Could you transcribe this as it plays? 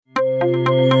CHRO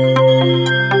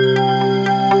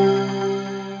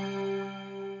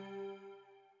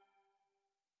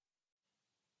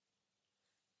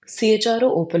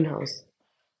Open House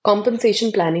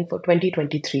Compensation Planning for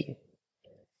 2023.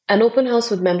 An open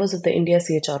house with members of the India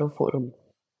CHRO Forum.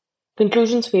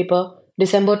 Conclusions paper,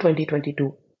 December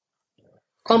 2022.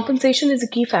 Compensation is a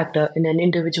key factor in an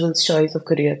individual's choice of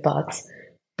career paths,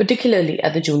 particularly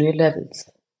at the junior levels.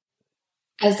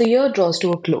 As the year draws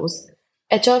to a close,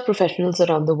 HR professionals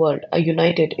around the world are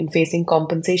united in facing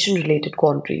compensation related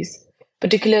quandaries,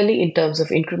 particularly in terms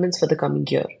of increments for the coming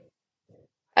year.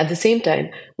 At the same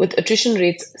time, with attrition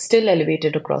rates still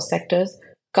elevated across sectors,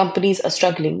 companies are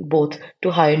struggling both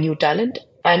to hire new talent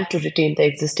and to retain their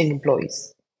existing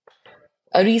employees.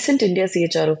 A recent India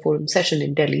CHRO Forum session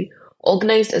in Delhi,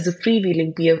 organized as a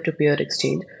freewheeling peer to peer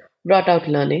exchange, brought out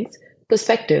learnings,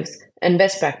 perspectives, and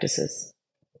best practices.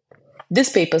 This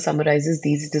paper summarizes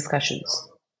these discussions.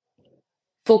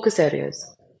 Focus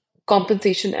areas: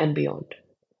 compensation and beyond,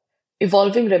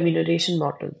 evolving remuneration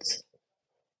models.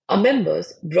 Our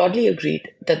members broadly agreed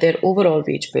that their overall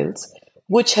wage bills,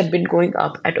 which had been going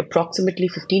up at approximately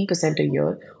 15% a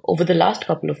year over the last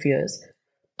couple of years,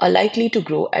 are likely to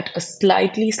grow at a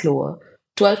slightly slower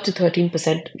 12 to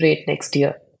 13% rate next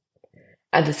year.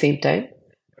 At the same time,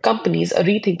 companies are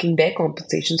rethinking their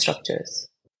compensation structures.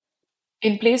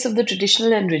 In place of the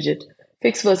traditional and rigid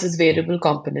fixed versus variable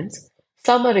components,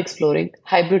 some are exploring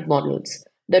hybrid models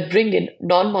that bring in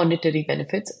non-monetary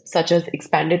benefits such as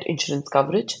expanded insurance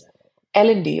coverage,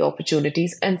 L&D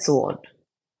opportunities, and so on.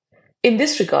 In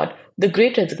this regard, the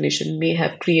Great Resignation may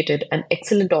have created an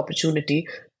excellent opportunity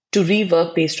to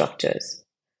rework pay structures.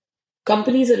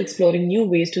 Companies are exploring new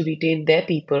ways to retain their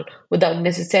people without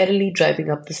necessarily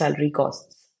driving up the salary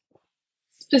costs.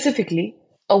 Specifically,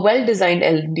 a well-designed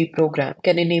L&D program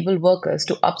can enable workers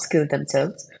to upskill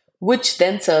themselves, which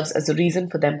then serves as a reason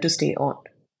for them to stay on.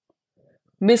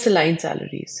 Misaligned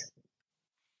salaries.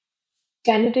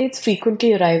 Candidates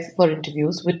frequently arrive for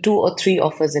interviews with 2 or 3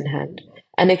 offers in hand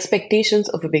and expectations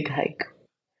of a big hike.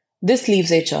 This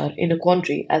leaves HR in a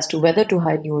quandary as to whether to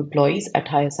hire new employees at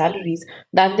higher salaries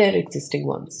than their existing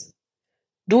ones.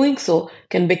 Doing so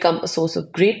can become a source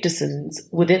of great dissonance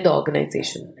within the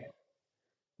organization.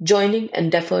 Joining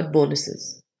and deferred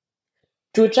bonuses.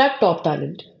 To attract top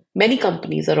talent, many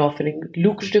companies are offering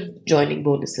lucrative joining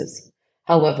bonuses.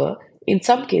 However, in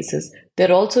some cases,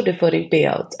 they're also deferring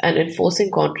payouts and enforcing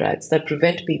contracts that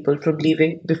prevent people from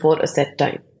leaving before a set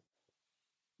time.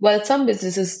 While some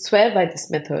businesses swear by this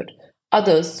method,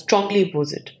 others strongly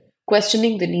oppose it,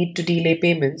 questioning the need to delay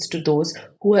payments to those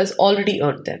who has already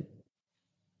earned them.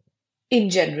 In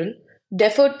general,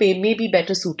 deferred pay may be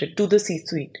better suited to the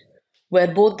C-suite, where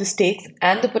both the stakes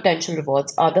and the potential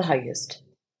rewards are the highest.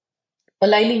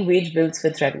 Aligning wage bills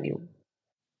with revenue.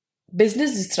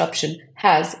 Business disruption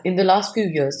has, in the last few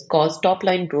years, caused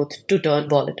top-line growth to turn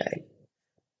volatile.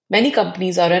 Many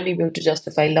companies are unable to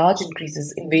justify large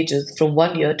increases in wages from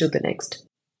one year to the next.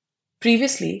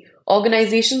 Previously,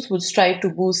 organizations would strive to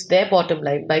boost their bottom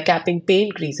line by capping pay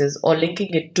increases or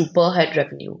linking it to per-head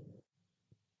revenue.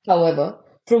 However,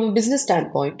 from a business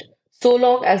standpoint, so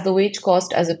long as the wage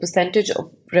cost as a percentage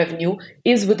of revenue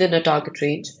is within a target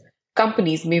range,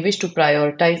 companies may wish to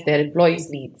prioritize their employees'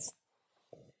 needs.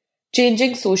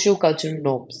 Changing socio-cultural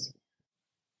norms.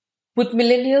 With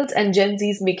millennials and Gen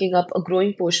Zs making up a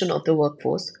growing portion of the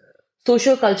workforce,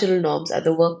 socio-cultural norms at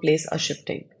the workplace are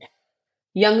shifting.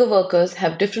 Younger workers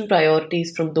have different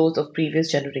priorities from those of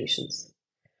previous generations.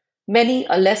 Many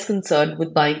are less concerned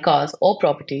with buying cars or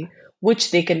property, which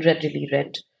they can readily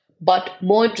rent, but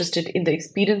more interested in the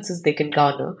experiences they can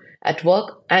garner at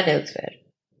work and elsewhere.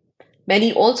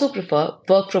 Many also prefer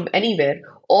work from anywhere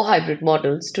or hybrid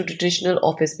models to traditional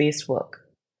office-based work.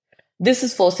 This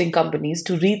is forcing companies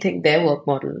to rethink their work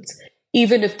models,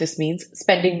 even if this means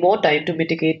spending more time to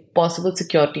mitigate possible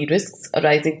security risks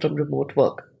arising from remote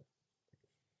work.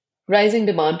 Rising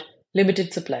demand,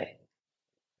 limited supply.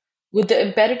 With the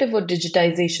imperative of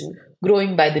digitization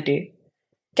growing by the day,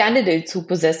 candidates who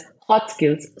possess hot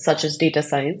skills such as data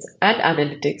science and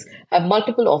analytics have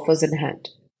multiple offers in hand.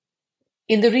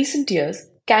 In the recent years,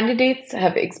 candidates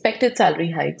have expected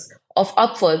salary hikes of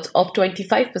upwards of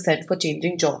 25% for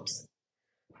changing jobs.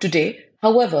 Today,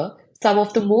 however, some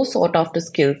of the most sought after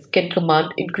skills can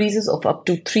command increases of up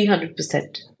to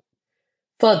 300%.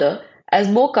 Further, as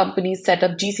more companies set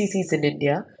up GCCs in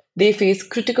India, they face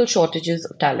critical shortages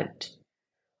of talent.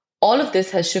 All of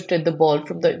this has shifted the ball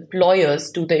from the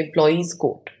employers to the employees'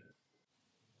 court.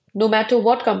 No matter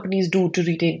what companies do to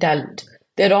retain talent,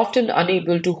 they're often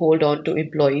unable to hold on to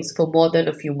employees for more than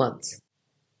a few months.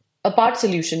 A part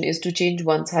solution is to change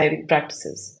one's hiring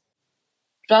practices.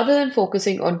 Rather than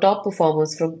focusing on top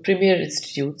performers from premier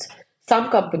institutes, some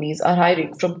companies are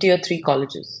hiring from tier 3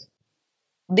 colleges.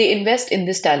 They invest in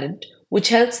this talent, which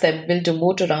helps them build a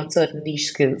moat around certain niche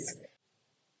skills,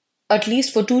 at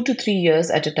least for 2 to 3 years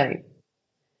at a time.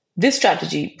 This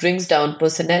strategy brings down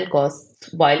personnel costs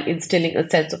while instilling a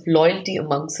sense of loyalty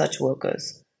among such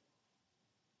workers.